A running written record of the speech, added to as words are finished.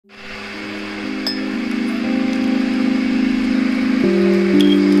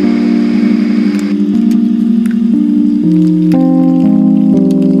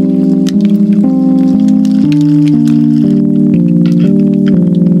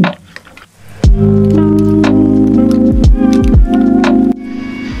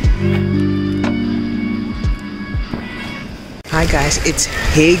guys, it's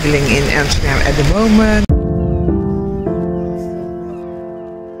hagling in Amsterdam at the moment.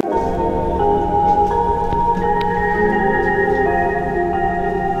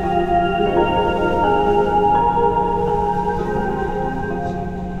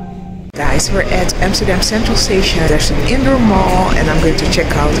 Guys, we're at Amsterdam Central Station. There's an indoor mall and I'm going to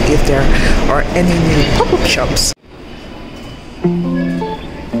check out if there are any new pop-up shops.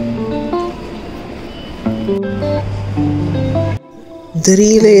 The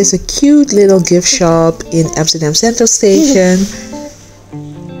Relay is a cute little gift shop in Amsterdam Central Station.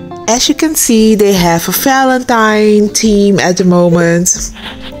 As you can see, they have a Valentine theme at the moment.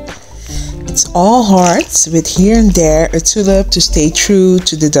 It's all hearts with here and there a tulip to stay true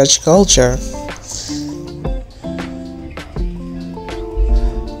to the Dutch culture.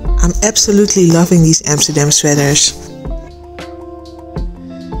 I'm absolutely loving these Amsterdam sweaters.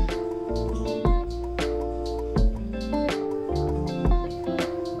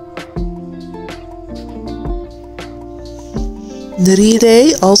 The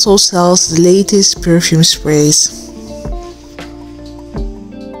Relay also sells the latest perfume sprays.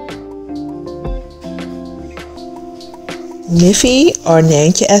 Niffy, or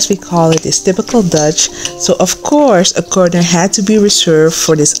Nijntje as we call it, is typical Dutch, so of course a corner had to be reserved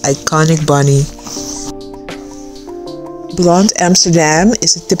for this iconic bunny. Blond Amsterdam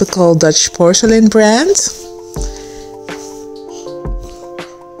is a typical Dutch porcelain brand,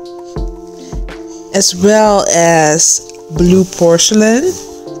 as well as blue porcelain.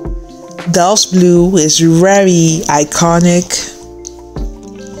 Delft's blue is very iconic.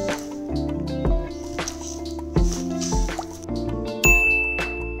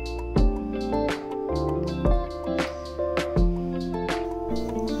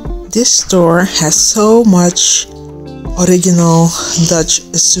 This store has so much original Dutch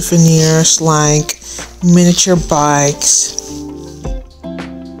souvenirs like miniature bikes,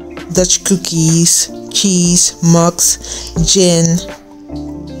 Dutch cookies, cheese, mugs, gin.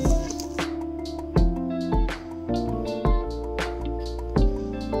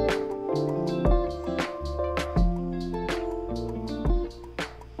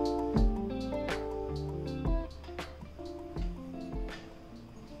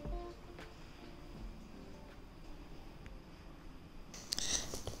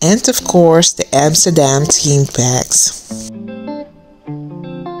 And of course, the Amsterdam theme bags.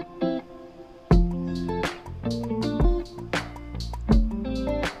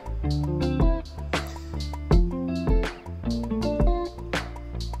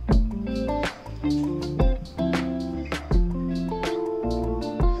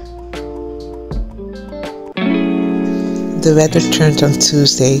 The weather turned on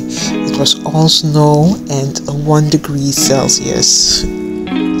Tuesday. It was all snow and 1 degree Celsius.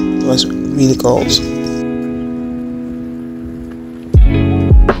 It was really cold.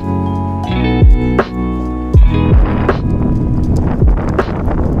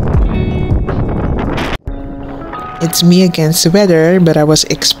 It's me against the weather, but I was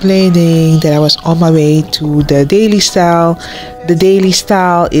explaining that I was on my way to the Daily Style. The Daily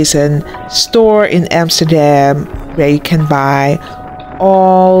Style is a store in Amsterdam where you can buy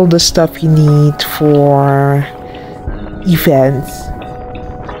all the stuff you need for events.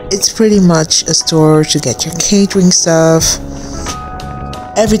 It's pretty much a store to get your catering stuff,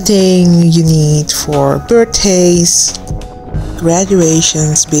 everything you need for birthdays,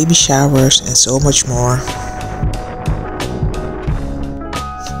 graduations, baby showers, and so much more.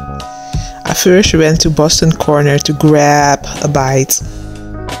 I first went to Boston Corner to grab a bite.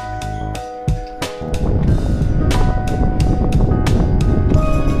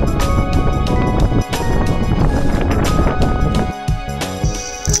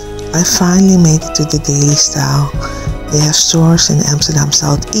 I finally made it to the Daily Style. They have stores in Amsterdam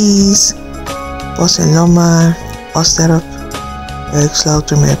Southeast, Bos en Lommer, Oosterhout,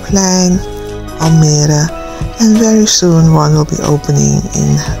 Buikslotermeerplein, Almere, and very soon one will be opening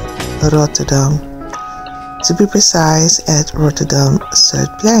in Rotterdam. To be precise, at Rotterdam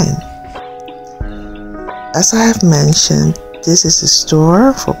Zuidplein. As I have mentioned, this is a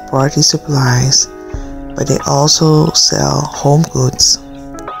store for party supplies, but they also sell home goods.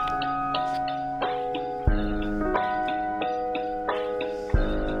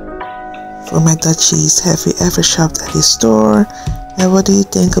 For my Dutchies, have you ever shopped at this store? And what do you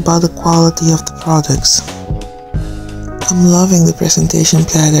think about the quality of the products? I'm loving the presentation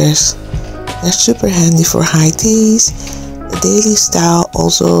platters. They're super handy for high teas. The Daily Style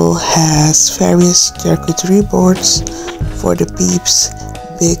also has various charcuterie boards for the peeps,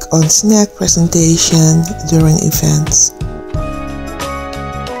 big on snack presentation during events.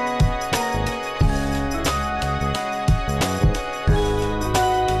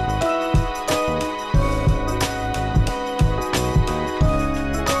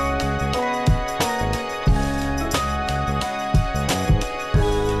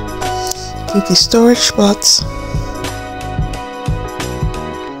 to the storage spots.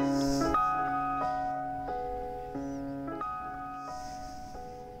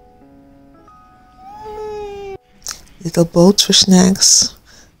 Little boats for snacks.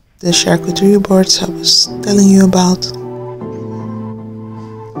 The charcuterie boards I was telling you about.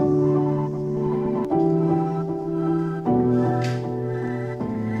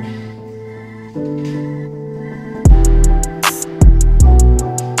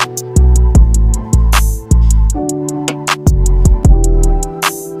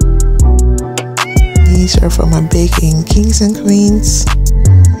 These are for my baking kings and queens.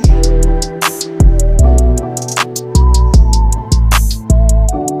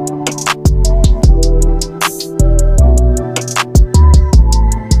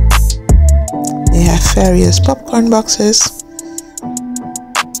 They have various popcorn boxes.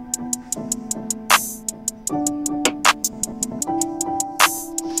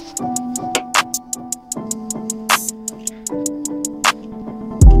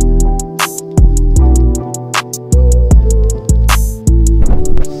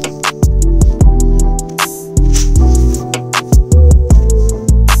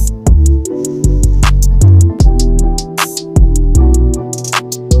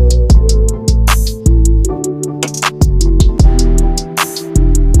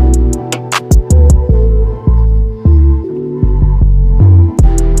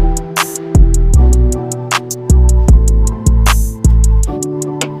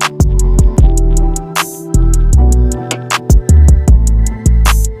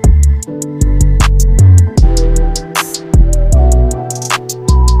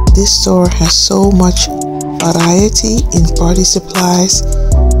 This store has so much variety in party supplies.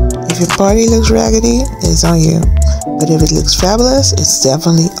 If your party looks raggedy, it's on you. But if it looks fabulous, it's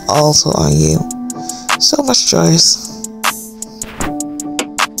definitely also on you. So much choice.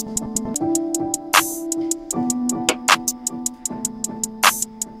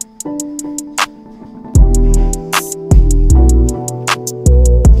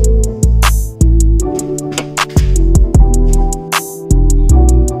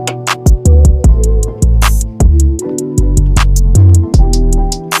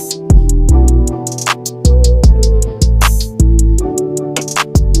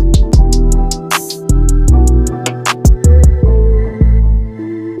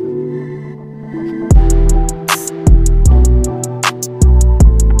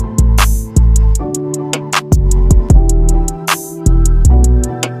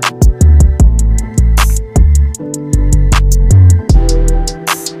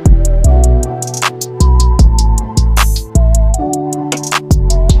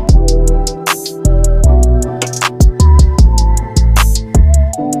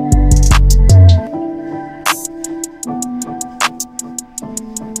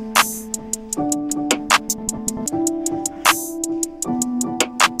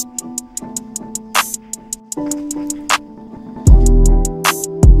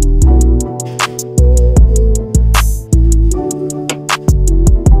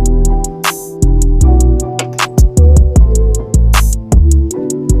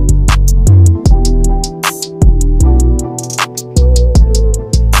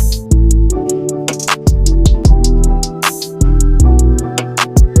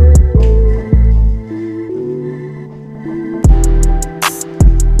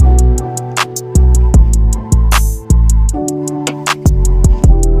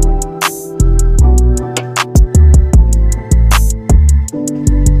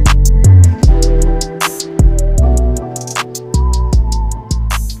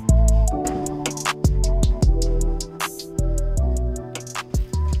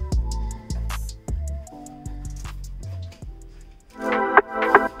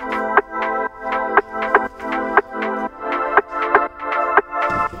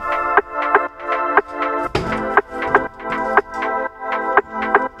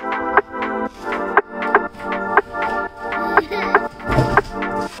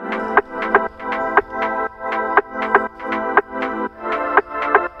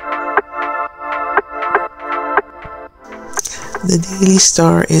 The daily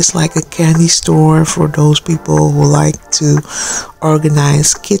store is like a candy store for those people who like to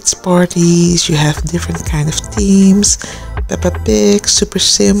organize kids parties. You have different kind of themes. Peppa Pig, Super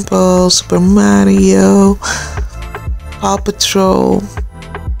Simple, Super Mario, Paw Patrol.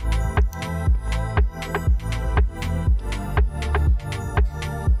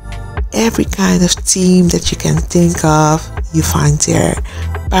 Every kind of theme that you can think of, you find there.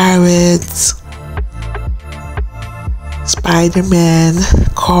 Pirates, Spider-Man,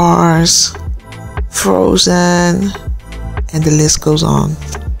 Cars, Frozen, and the list goes on.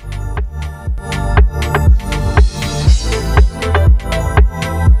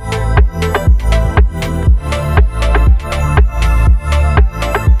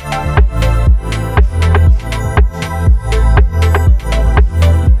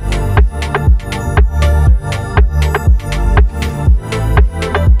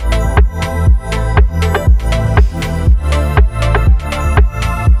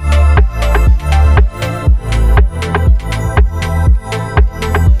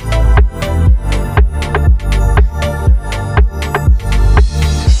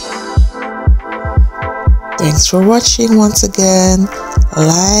 for watching once again.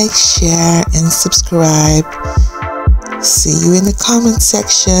 Like, share, and subscribe. See you in the comment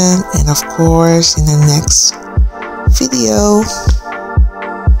section, and of course in the next video.